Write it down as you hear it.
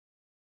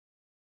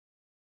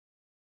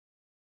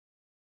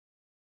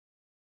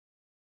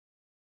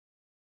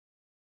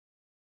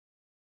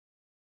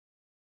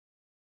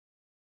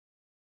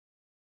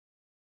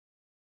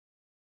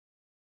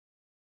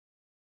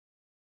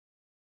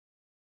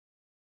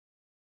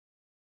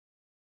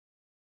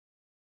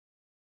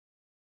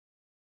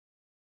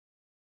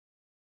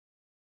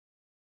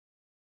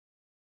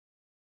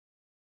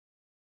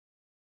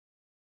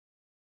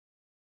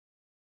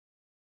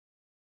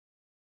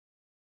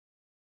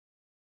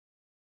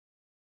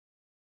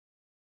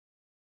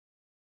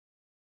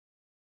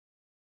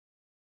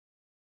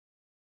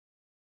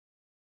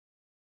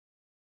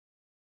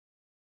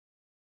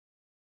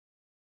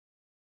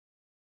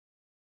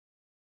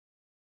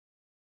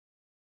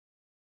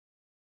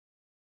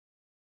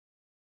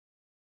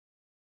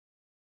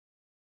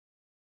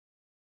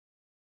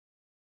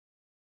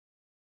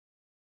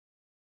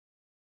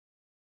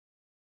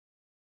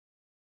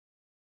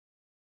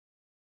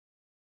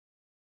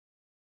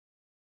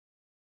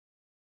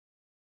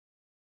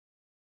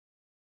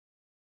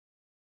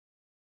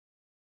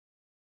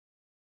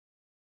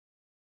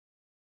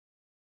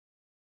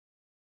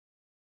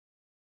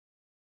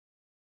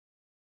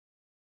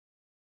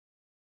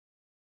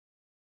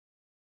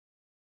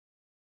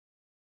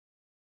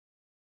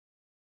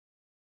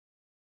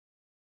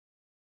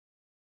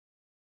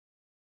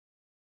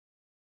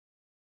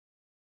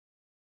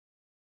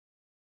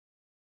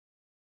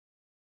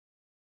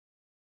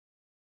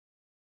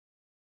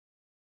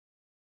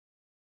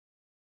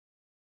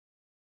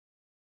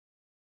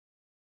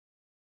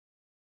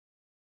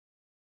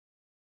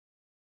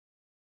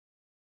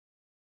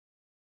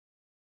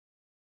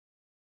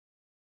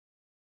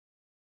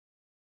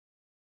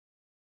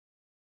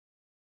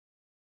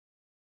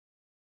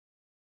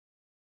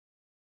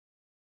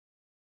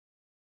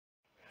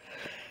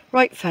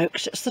Right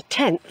folks, it's the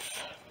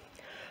 10th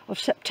of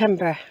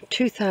September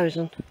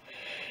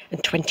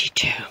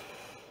 2022.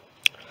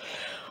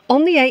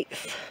 On the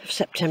 8th of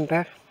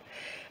September,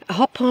 at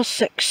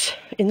 6:30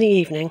 in the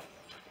evening,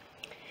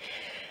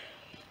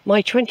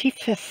 my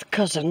 25th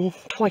cousin,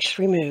 twice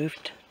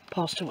removed,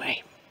 passed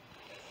away.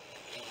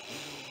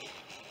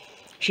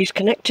 She's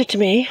connected to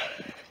me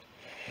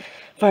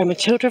via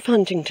Matilda of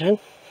Huntingdon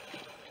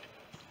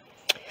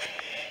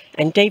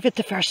and David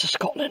I of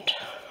Scotland.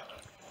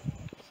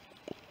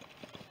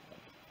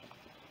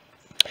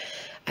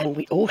 And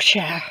we all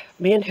share,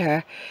 me and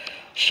her,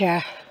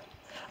 share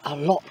a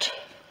lot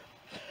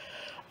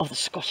of the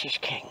Scottish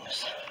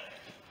kings.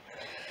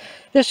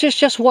 This is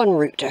just one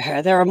route to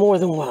her. There are more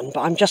than one,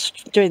 but I'm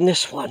just doing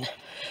this one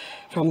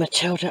from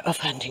Matilda of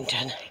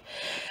Huntingdon.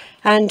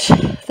 And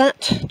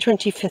that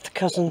 25th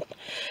cousin,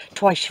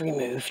 twice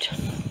removed,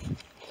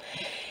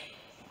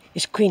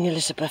 is Queen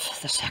Elizabeth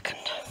II.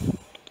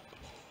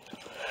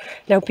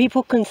 Now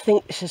people can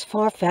think this is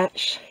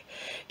far-fetched,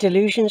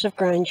 delusions of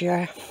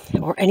grandeur,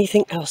 or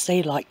anything else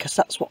they like, because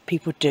that's what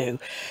people do.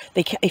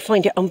 They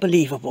find it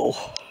unbelievable.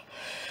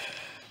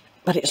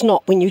 But it's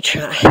not when you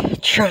track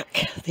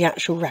the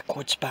actual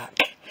records back.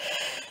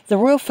 The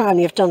royal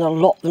family have done a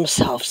lot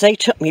themselves. They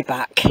took me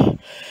back.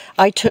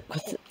 I did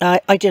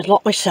a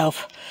lot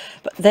myself,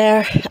 but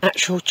their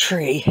actual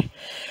tree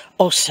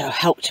also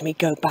helped me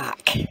go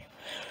back.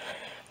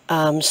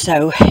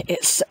 So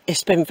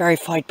it's been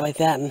verified by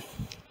them.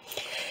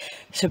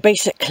 So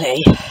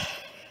basically,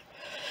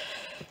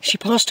 she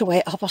passed away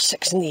at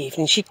 6:30 in the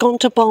evening. She'd gone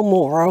to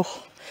Balmoral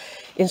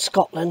in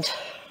Scotland.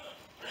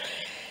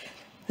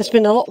 There's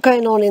been a lot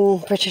going on in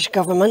the British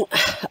government.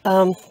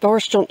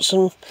 Boris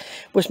Johnson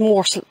was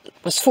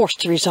forced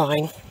to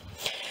resign,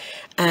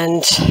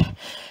 and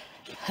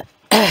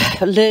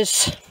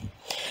Liz,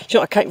 you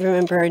know, I can't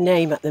remember her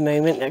name at the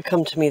moment. It'll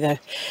come to me though.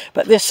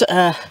 But this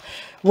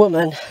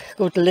woman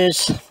called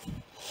Liz,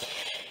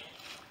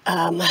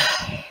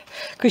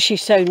 because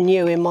she's so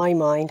new in my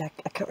mind, I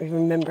can't even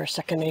remember her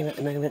second name at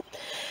the moment,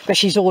 but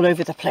she's all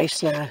over the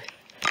place now.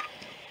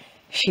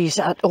 She's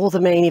at all the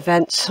main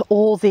events,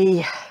 all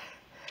the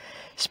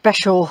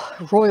special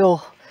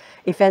royal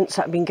events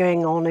that have been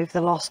going on over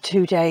the last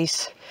 2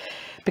 days,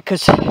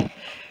 because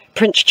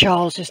Prince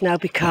Charles has now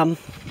become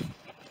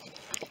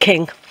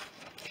King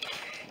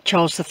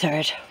Charles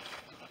III.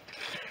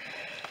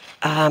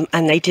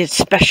 And they did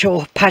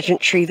special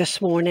pageantry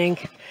this morning,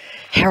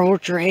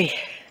 heraldry.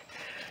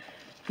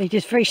 They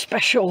did very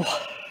special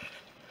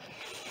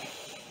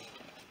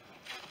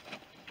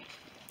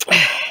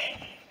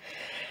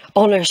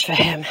honours for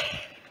him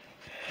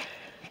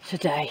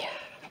today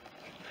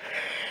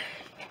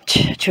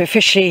to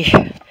officially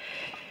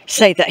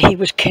say that he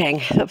was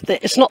king.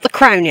 It's not the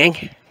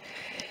crowning,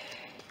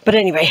 but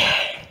anyway,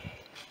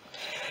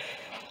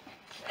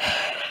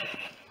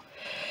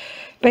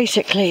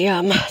 basically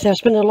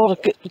there's been a lot of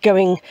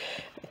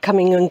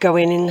coming and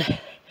going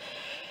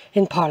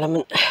in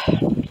Parliament.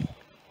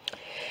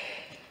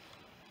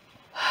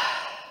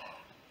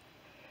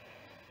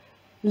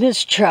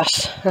 Liz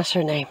Truss, that's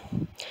her name.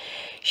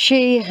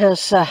 She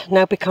has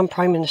now become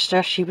Prime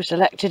Minister. She was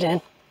elected in.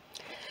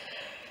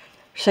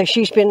 So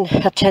she's been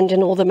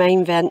attending all the main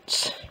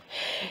events.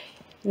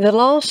 The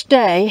last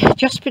day,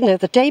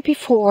 the day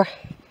before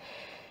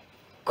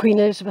Queen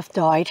Elizabeth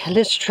died,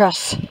 Liz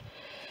Truss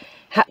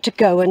had to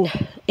go and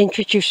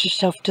introduce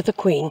herself to the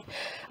Queen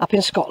up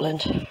in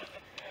Scotland.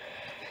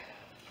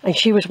 And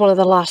she was one of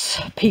the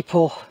last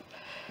people,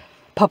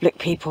 public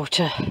people,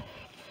 to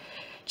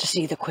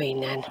see the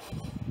Queen then.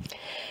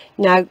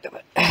 Now,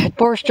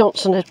 Boris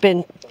Johnson had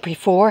been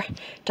before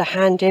to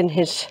handing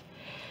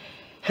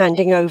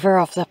over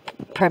of the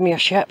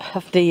premiership,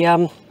 of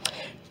the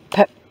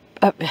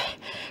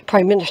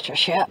prime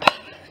ministership.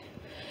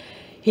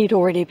 He'd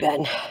already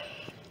been.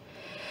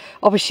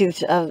 Obviously,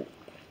 the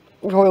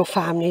royal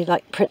family,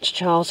 like Prince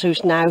Charles,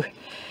 who's now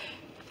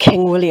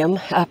King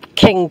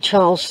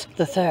Charles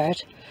III,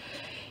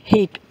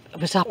 he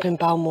was up in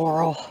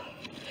Balmoral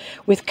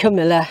with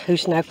Camilla,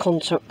 who's now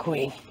consort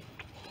queen.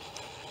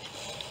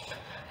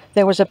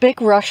 There was a big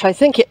rush. I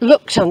think it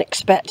looked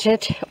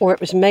unexpected, or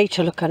it was made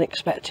to look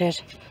unexpected,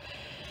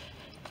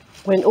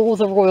 when all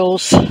the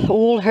royals,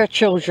 all her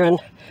children,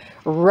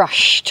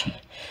 rushed,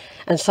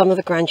 and some of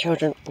the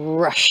grandchildren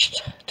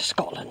rushed to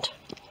Scotland.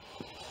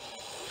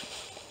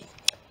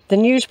 The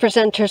news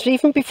presenters,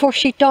 even before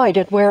she died,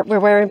 were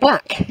wearing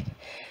black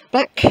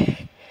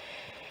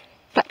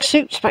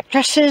suits, black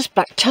dresses,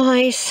 black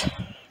ties.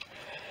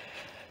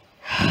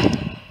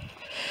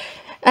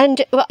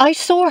 And I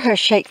saw her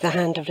shake the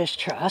hand of Liz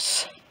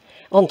Truss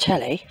on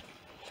telly,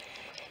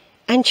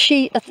 and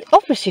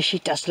obviously she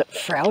does look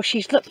frail.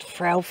 She's looked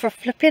frail for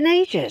flipping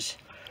ages.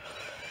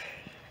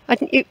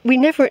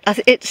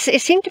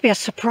 It seemed to be a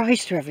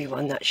surprise to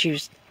everyone that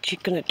she's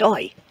going to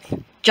die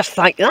just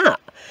like that.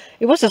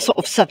 It was a sort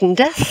of sudden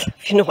death,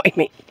 if you know what I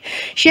mean.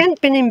 She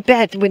hadn't been in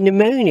bed with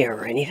pneumonia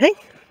or anything.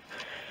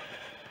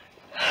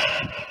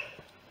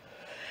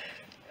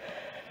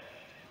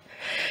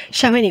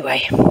 So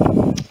anyway,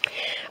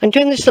 I'm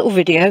doing this little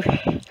video.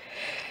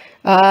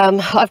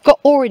 I've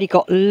already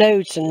got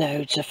loads and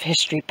loads of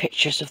history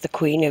pictures of the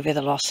Queen over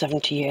the last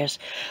 70 years.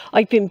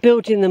 I've been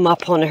building them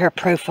up on her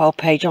profile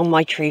page on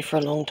my tree for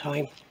a long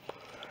time.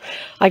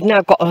 I've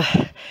now got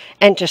to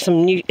enter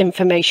some new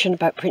information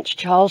about Prince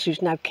Charles,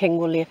 who's now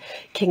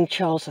King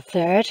Charles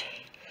III.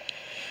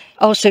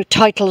 Also,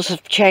 titles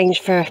have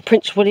changed for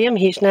Prince William.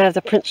 He's now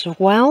the Prince of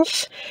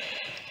Wales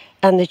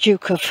and the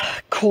Duke of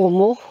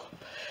Cornwall.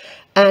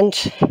 And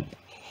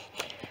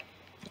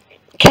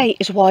Kate,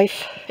 his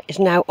wife, is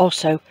now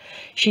also,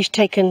 she's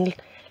taken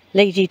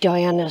Lady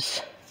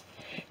Diana's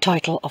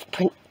title of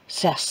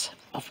Princess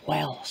of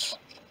Wales.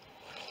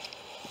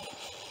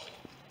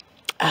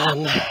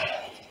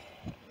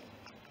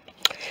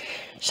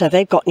 So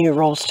they've got new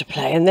roles to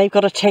play, and they've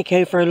got to take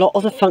over a lot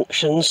of the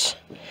functions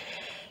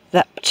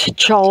that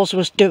Charles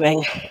was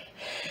doing,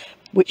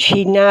 which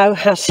he now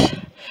has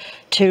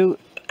to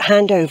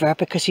hand over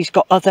because he's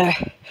got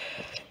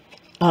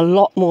a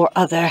lot more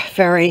other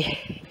very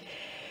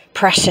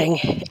pressing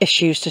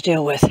issues to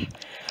deal with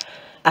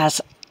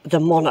as the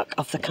monarch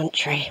of the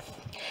country,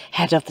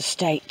 head of the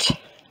state,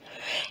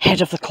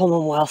 head of the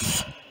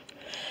Commonwealth,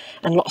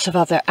 and lots of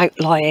other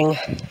outlying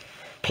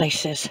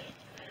places.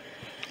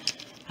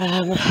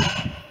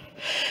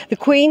 The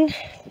Queen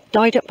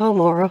died at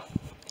Balmoral.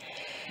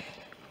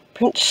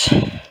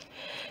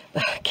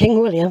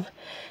 King William,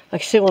 I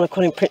still want to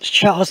call him Prince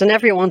Charles, and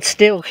everyone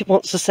still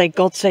wants to say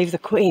God save the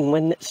Queen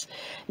when it's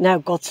now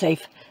God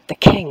save the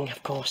King,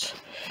 of course.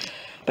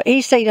 But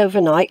he stayed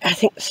overnight. I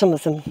think some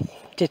of them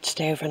did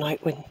stay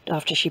overnight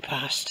after she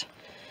passed.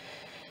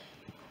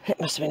 It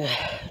must have been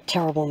a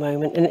terrible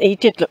moment, and he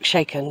did look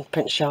shaken,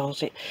 Prince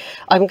Charles.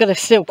 I'm going to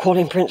still call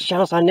him Prince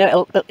Charles. I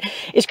know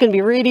it's going to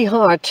be really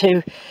hard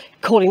to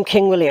call him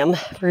King William.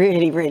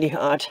 Really, really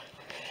hard.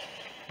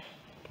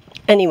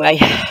 Anyway,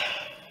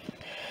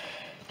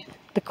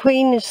 the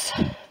Queen is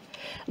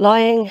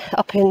lying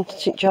up in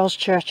St Giles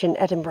Church in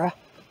Edinburgh.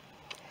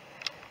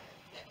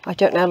 I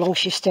don't know how long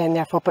she's staying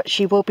there for, but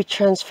she will be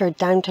transferred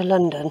down to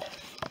London.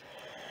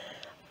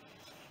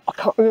 I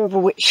can't remember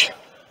which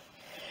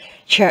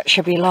church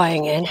she'll be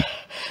lying in.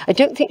 I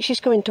don't think she's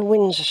going to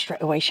Windsor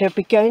straight away. She'll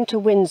be going to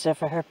Windsor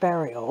for her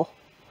burial,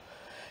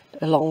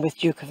 along with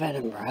Duke of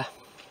Edinburgh.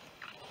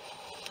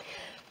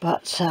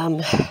 But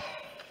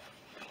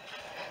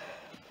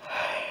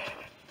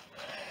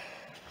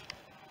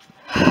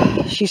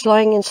she's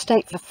lying in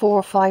state for 4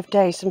 or 5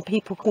 days, and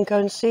people can go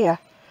and see her.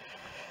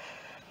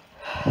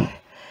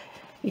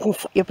 You'll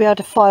be able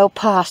to file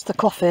past the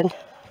coffin.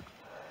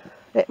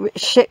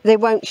 They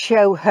won't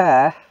show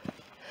her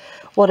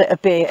what it'll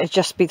be. It'll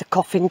just be the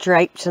coffin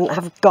draped and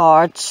have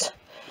guards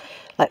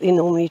like they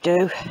normally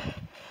do,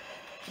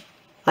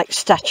 like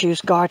statues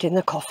guarding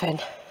the coffin.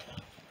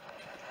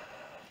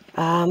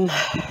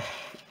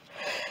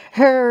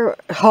 Her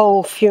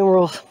whole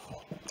funeral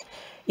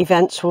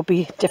events will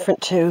be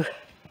different to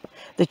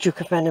the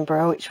Duke of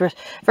Edinburgh, which were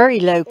very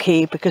low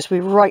key because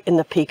we were right in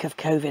the peak of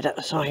COVID at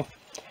the time.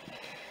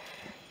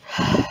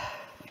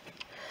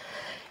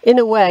 In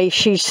a way,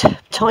 she's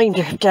timed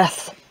her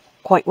death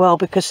quite well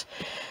because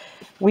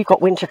we got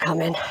winter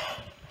coming,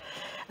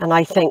 and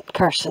I think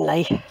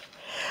personally,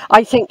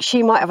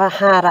 she might have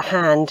had a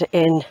hand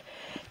in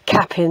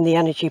capping the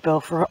energy bill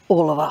for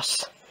all of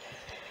us.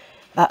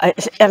 I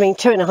mean,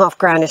 £2.5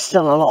 grand is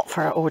still a lot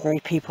for ordinary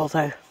people,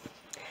 though.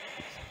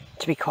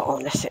 To be quite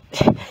honest,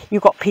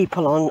 you've got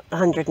people on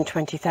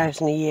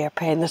 120,000 a year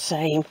paying the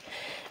same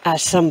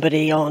as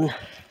somebody on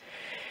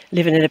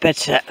living in a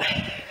bedsit.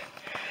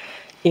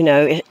 You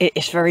know,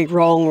 it's very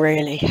wrong,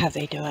 really, how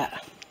they do it.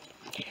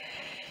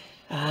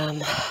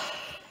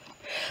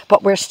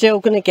 But we're still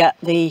going to get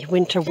the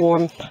winter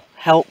warm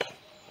help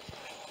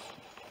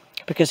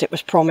because it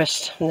was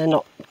promised, and they're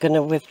not going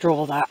to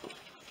withdraw that.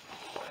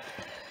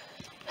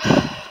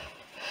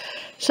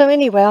 So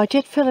anyway, I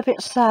did feel a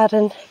bit sad,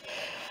 and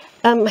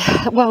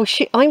well,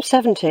 I'm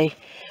 70.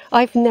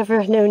 I've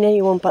never known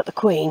anyone but the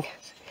Queen.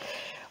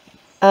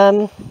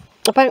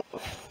 About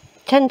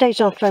 10 days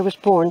after I was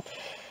born,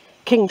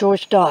 King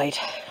George died.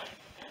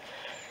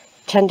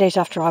 10 days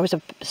after, I was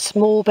a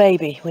small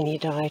baby when he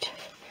died.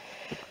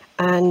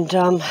 And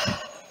not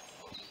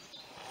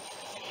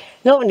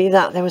only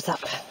that, there was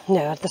that,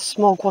 no, the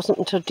smog wasn't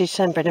until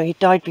December. No, he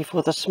died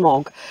before the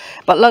smog.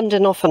 But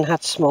London often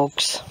had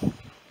smogs.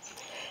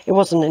 It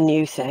wasn't a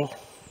new thing.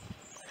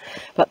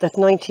 But the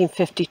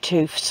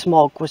 1952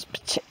 smog was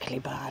particularly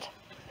bad.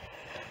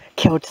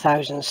 Killed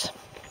thousands.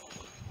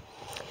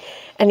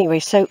 Anyway,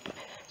 so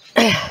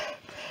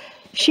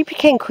she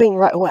became Queen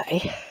right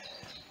away.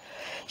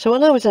 So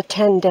when I was a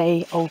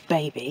 10-day-old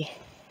baby,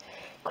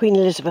 Queen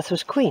Elizabeth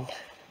was Queen.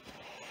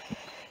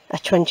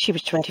 She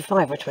was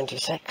 25 or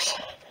 26.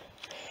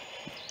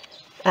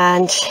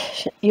 And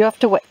you have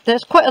to wait.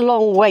 There's quite a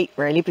long wait,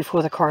 really,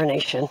 before the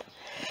coronation.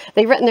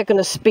 They reckon they're going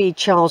to speed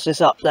Charles's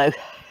up, though.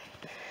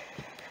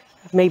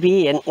 Maybe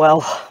he ain't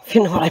well, if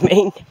you know what I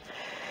mean.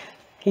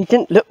 He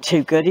didn't look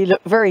too good. He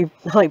looked very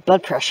high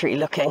blood pressure-y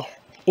looking,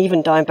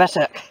 even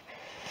diabetic.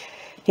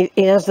 He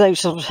has those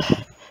sort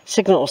of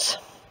signals.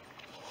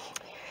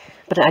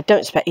 But I don't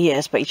expect he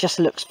is, but he just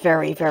looks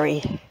very,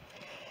 very...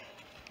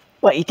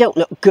 Well, he don't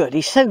look good.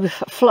 He's so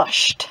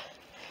flushed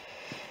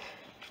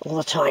all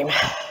the time.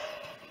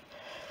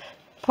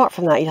 Apart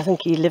from that, I think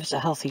he lives a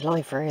healthy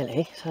life,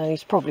 really. So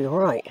he's probably all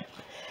right.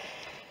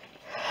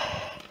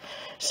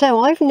 So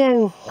I've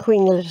known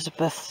Queen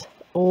Elizabeth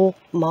all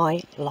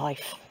my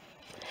life.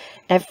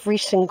 Every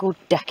single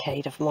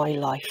decade of my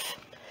life.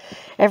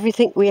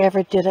 Everything we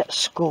ever did at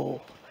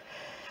school.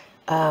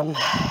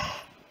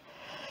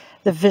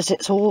 The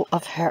visits all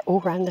of her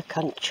all around the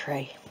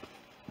country.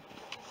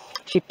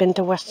 She'd been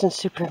to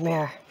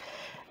Weston-super-Mare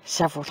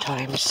several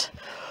times.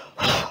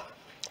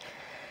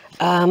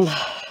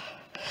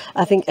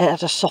 I think it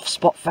had a soft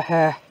spot for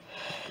her,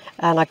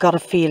 and I got a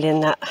feeling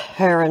that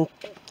her and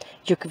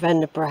Duke of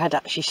Edinburgh had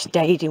actually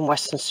stayed in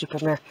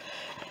Weston-super-Mare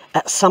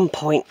at some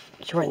point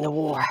during the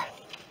war.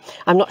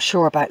 I'm not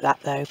sure about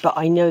that though, but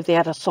I know they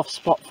had a soft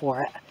spot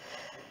for it.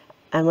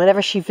 And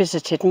whenever she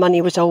visited,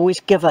 money was always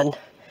given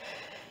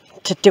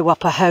to do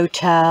up a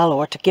hotel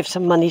or to give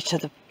some money to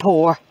the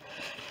poor,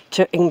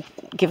 to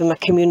give them a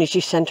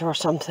community centre or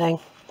something.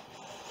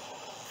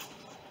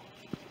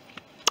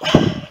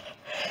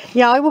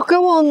 Yeah, I will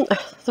go on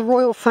the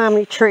Royal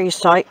Family Tree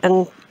site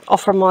and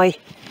offer my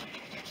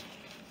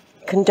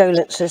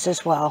condolences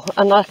as well.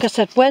 And like I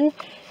said, when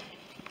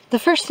the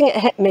first thing that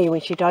hit me when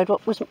she died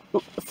was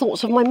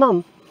thoughts of my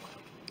mum.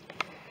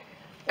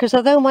 Because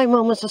although my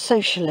mum was a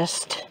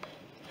socialist,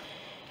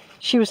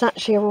 she was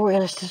actually a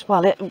royalist as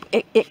well.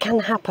 It can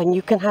happen.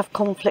 You can have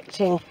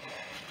conflicting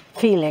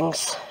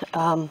feelings.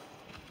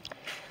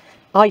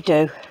 I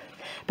do,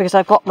 because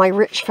I've got my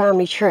rich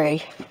family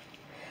tree,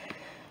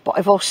 but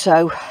I've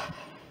also...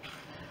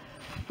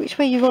 Which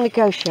way you want to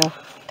go, Sheila?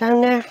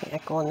 Down there? Yeah,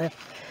 go on then.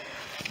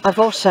 I've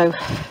also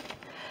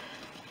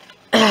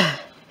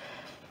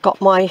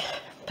got my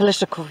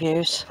political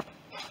views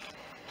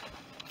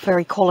for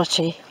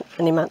equality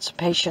and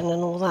emancipation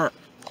and all that.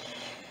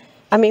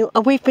 I mean,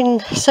 we've been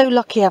so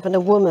lucky having a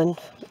woman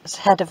as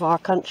head of our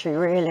country,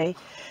 really.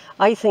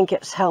 I think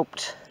it's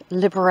helped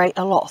liberate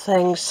a lot of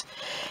things.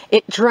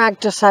 It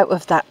dragged us out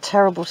of that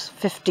terrible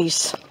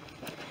 50s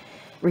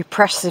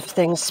repressive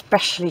things,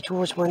 especially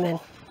towards women.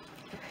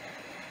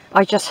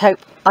 I just hope...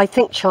 I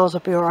think Charles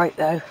will be all right,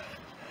 though.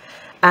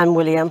 And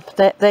William.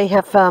 They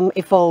have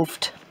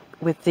evolved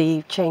with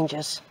the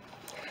changes.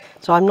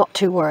 So I'm not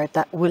too worried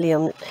that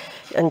William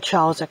and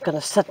Charles are going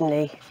to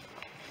suddenly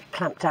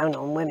clamp down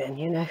on women,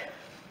 you know.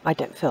 I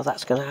don't feel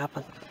that's going to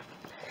happen.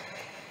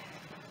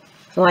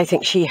 And I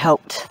think she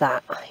helped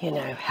that, you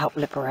know, help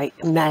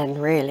liberate men,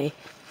 really.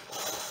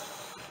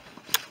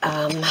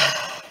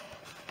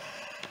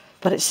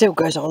 But it still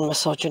goes on,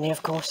 misogyny,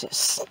 of course.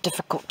 It's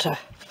difficult to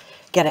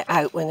get it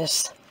out when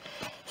there's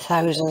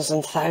thousands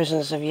and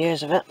thousands of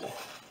years of it.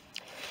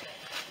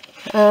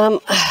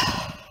 And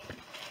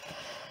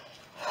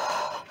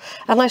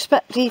I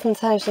expect even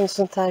thousands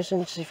and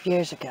thousands of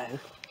years ago,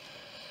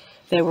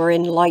 there were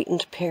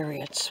enlightened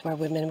periods where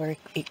women were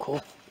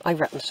equal. I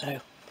reckon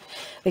so.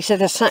 They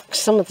said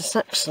some of the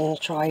Saxon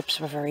tribes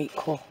were very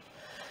equal,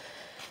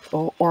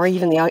 or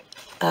even the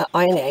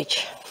Iron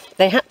Age.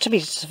 They had to be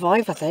to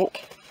survive, I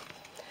think.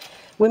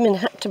 Women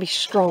had to be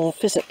strong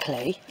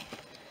physically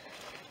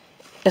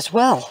as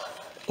well.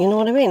 You know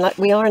what I mean? Like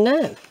we are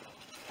now.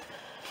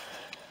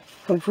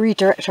 We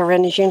redirect our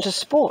energy into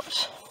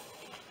sport.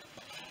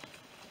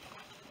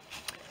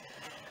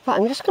 Right,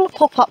 I'm just going to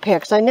pop up here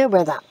because I know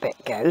where that bit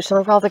goes.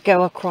 I'd rather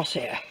go across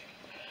here.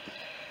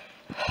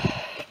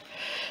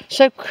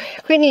 So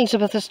Queen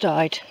Elizabeth has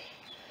died.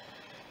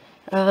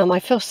 I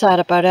feel sad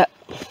about it,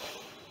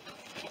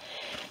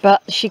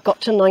 but she got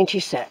to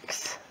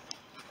 96.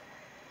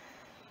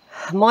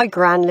 My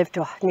gran lived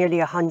to nearly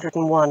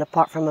 101,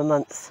 apart from a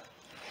month.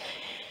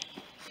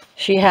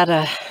 She had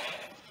a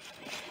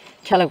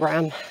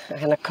telegram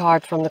and a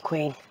card from the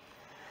Queen,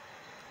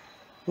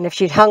 and if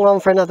she'd hung on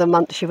for another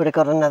month, she would have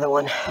got another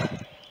one.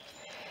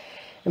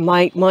 And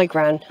my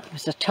gran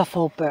was a tough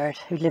old bird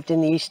who lived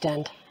in the East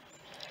End.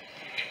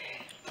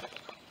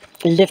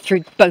 Lived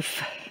through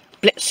both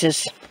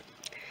blitzes.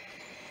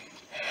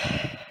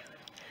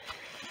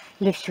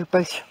 Lived through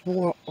both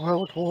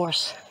world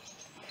wars.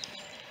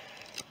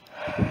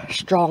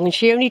 Strong, and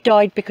she only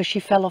died because she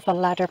fell off a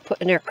ladder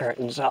putting her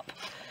curtains up.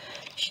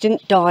 She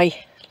didn't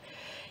die.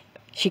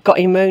 She got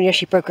pneumonia,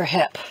 she broke her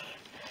hip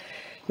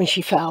when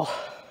she fell.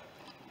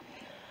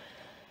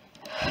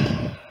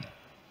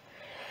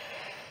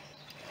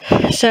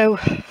 So,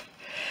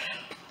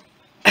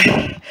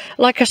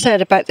 like I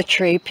said about the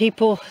tree,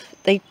 people,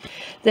 they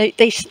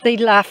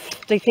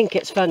laugh, they think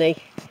it's funny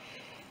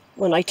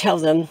when I tell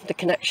them the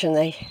connection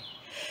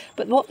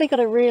but what they got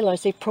to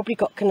realise, they've probably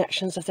got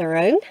connections of their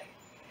own.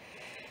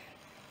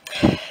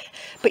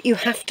 But you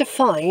have to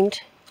find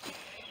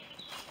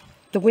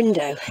the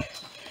window,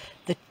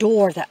 the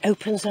door that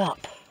opens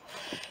up,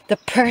 the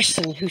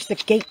person who's the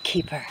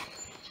gatekeeper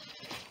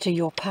to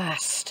your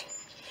past.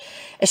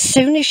 As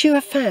soon as you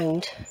have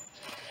found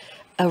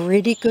a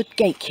really good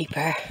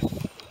gatekeeper,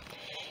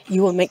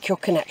 you will make your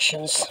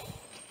connections.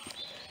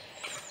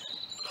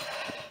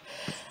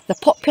 The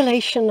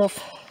population of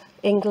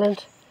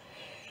England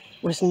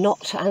was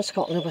not, and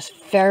Scotland was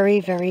very,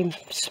 very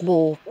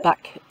small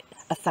back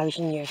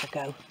 1,000 years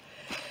ago.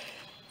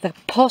 The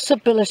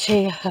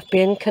possibility of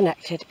being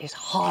connected is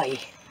high.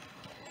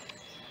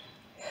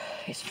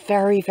 It's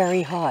very,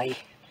 very high.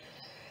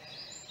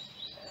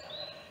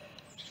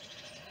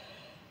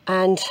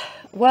 And,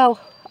 well,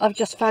 I've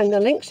just found the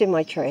links in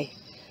my tree.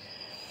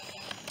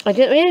 I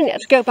didn't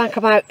have to go back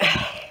about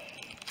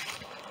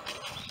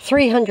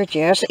 300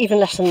 years, even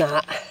less than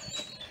that,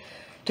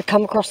 to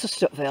come across the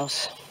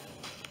Stutvilles.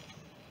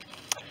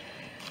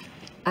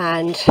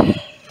 And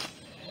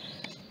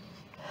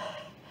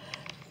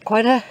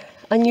quite a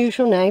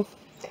unusual name,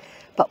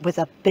 but with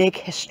a big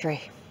history.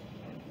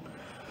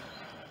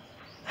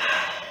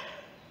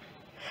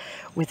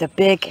 With a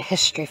big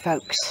history,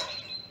 folks.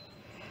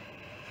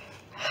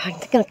 I'm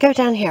going to go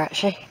down here,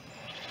 actually.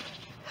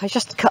 I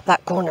just cut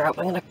that corner up.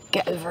 I'm going to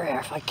get over here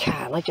if I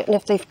can. I don't know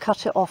if they've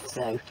cut it off,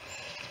 though.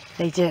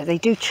 They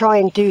do try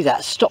and do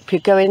that. Stop you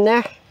going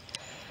there.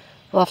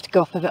 I'll have to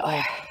go up a bit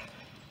higher.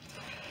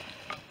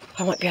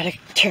 I might be able to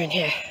turn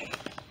here.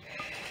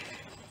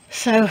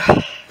 So,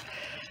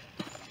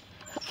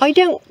 I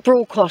don't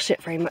broadcast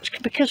it very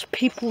much because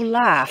people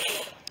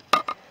laugh.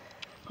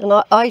 And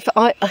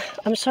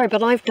I'm sorry,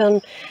 but I've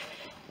done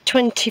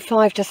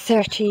 25 to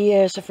 30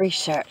 years of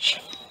research.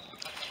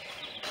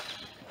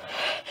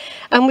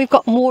 And we've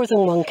got more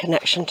than one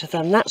connection to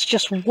them. That's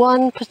just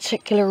one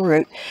particular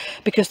route,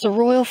 because the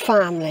royal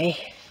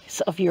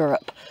families of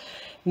Europe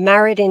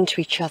married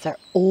into each other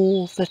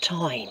all the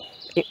time.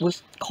 It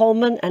was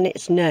common and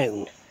it's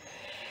known.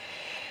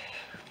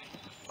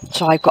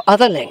 So I've got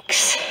other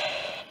links.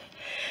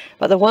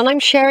 But the one I'm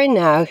sharing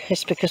now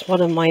is because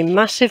one of my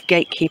massive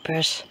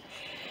gatekeepers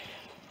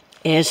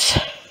is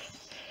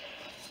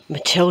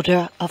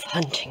Matilda of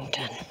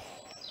Huntingdon.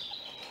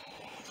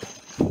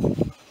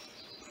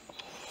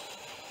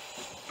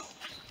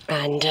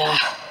 And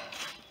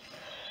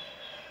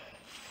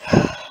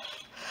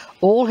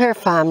all her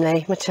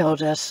family,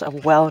 Matildas, are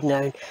well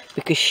known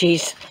because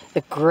she's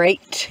the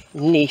great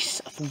niece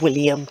of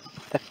William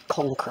the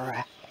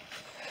Conqueror.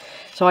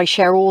 So I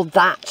share all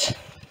that.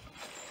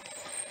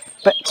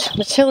 But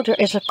Matilda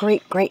is a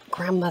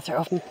great-great-grandmother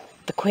of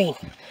the Queen,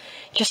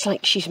 just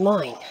like she's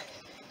mine.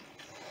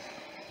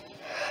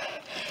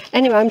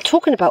 Anyway, I'm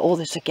talking about all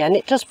this again.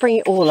 It does bring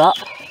it all up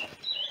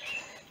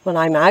when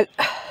I'm out.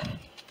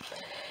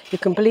 You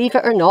can believe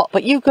it or not,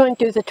 but you go and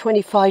do the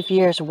 25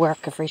 years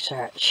work of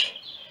research.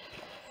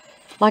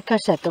 Like I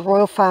said, the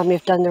royal family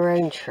have done their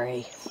own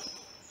tree.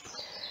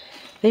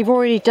 They've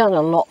already done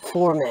a lot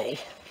for me.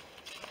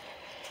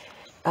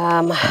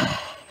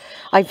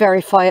 I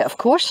verify it, of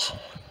course.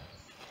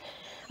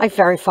 I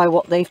verify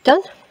what they've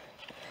done.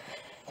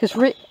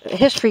 Because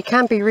history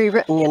can be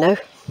rewritten, you know.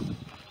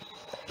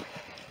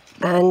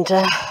 And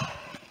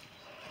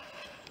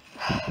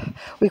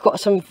we've got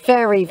some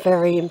very,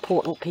 very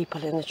important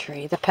people in the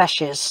tree. The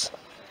Peshes,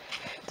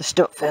 the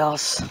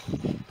Stutvilles,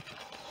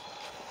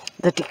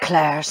 the de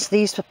Clares.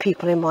 These are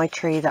people in my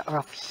tree that are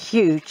of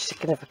huge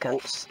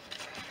significance.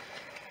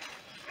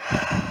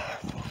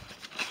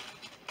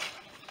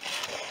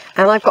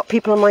 And I've got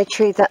people in my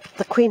tree that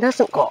the Queen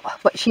hasn't got,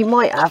 but she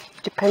might have,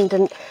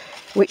 depending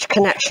which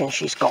connection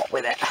she's got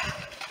with it.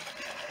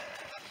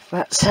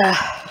 But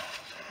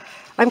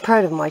I'm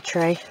proud of my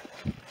tree.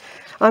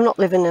 I'm not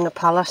living in a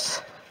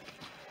palace.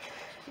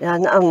 Yeah,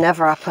 that'll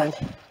never happen.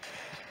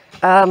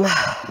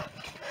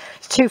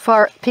 It's too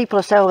far.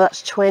 People say, oh,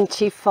 that's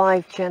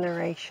 25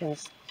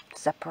 generations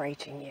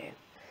separating you.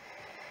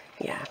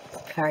 Yeah,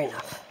 fair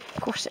enough.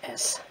 Of course it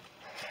is.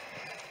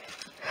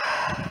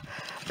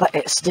 But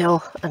it's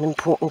still an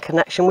important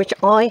connection, which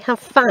I have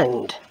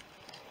found.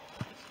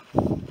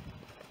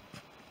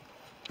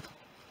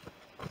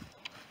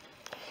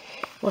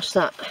 What's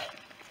that?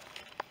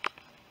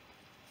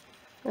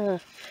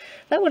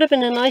 That would have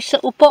been a nice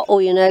little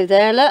bottle, you know,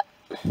 there, look.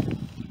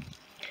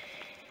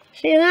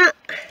 See that?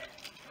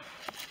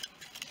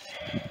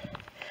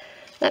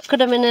 That could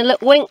have been a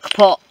little wink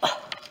pot.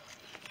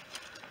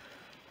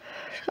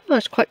 Oh,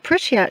 it's quite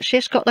pretty, actually.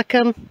 It's got like,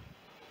 I'll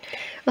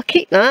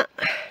keep that.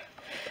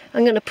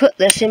 I'm going to put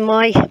this in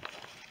my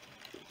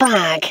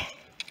bag.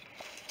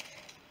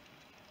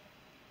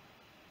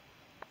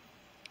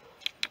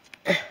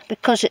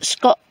 Because it's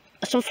got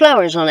some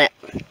flowers on it.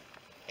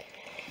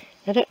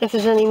 I don't know if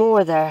there's any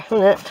more there,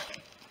 isn't it?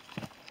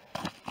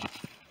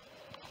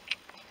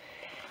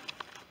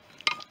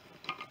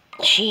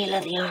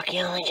 Sheila the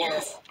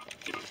archaeologist.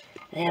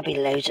 There'll be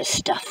loads of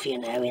stuff, you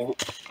know,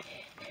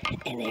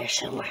 in there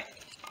somewhere.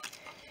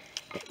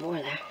 A bit more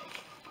there.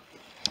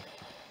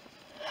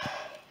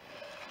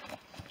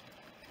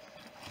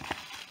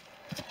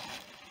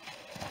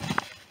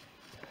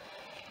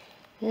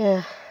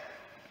 Yeah.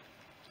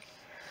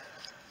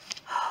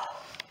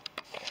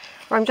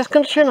 I'm just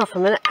going to turn off a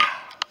minute.